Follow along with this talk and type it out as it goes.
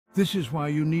This is why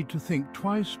you need to think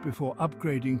twice before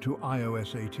upgrading to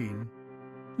iOS 18.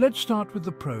 Let's start with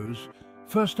the pros.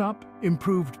 First up,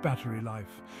 improved battery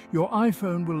life. Your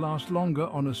iPhone will last longer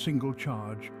on a single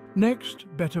charge. Next,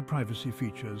 better privacy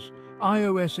features.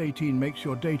 iOS 18 makes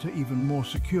your data even more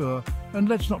secure, and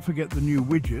let's not forget the new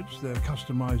widgets. They're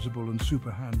customizable and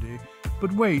super handy.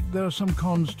 But wait, there are some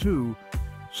cons too.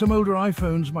 Some older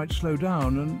iPhones might slow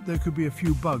down, and there could be a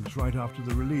few bugs right after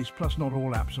the release, plus not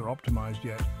all apps are optimized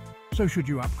yet. So should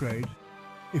you upgrade?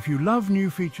 If you love new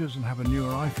features and have a newer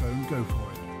iPhone, go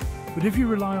for it. But if you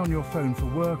rely on your phone for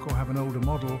work or have an older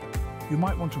model, you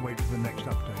might want to wait for the next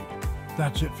update.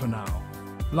 That's it for now.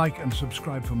 Like and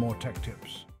subscribe for more tech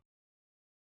tips.